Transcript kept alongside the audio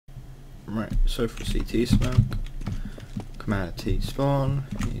Right, so for CT smoke, come out of T spawn,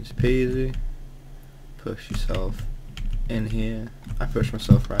 easy peasy, push yourself in here. I push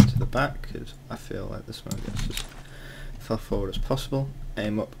myself right to the back because I feel like the smoke gets as far forward as possible.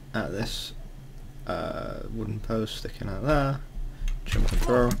 Aim up at this wooden post sticking out there, jump and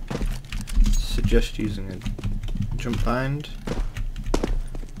throw. Suggest using a jump bind.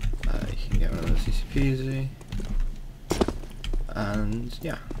 You can get one of those easy peasy. And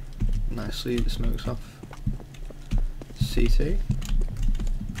yeah, nicely the smoke's off. CT. And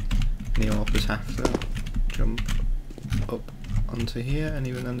the AWPers have to jump up onto here, and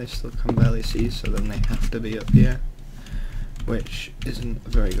even then they still can barely see, so then they have to be up here, which isn't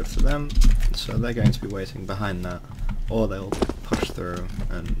very good for them, so they're going to be waiting behind that, or they'll push through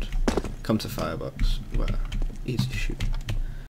and come to firebox, where easy shoot.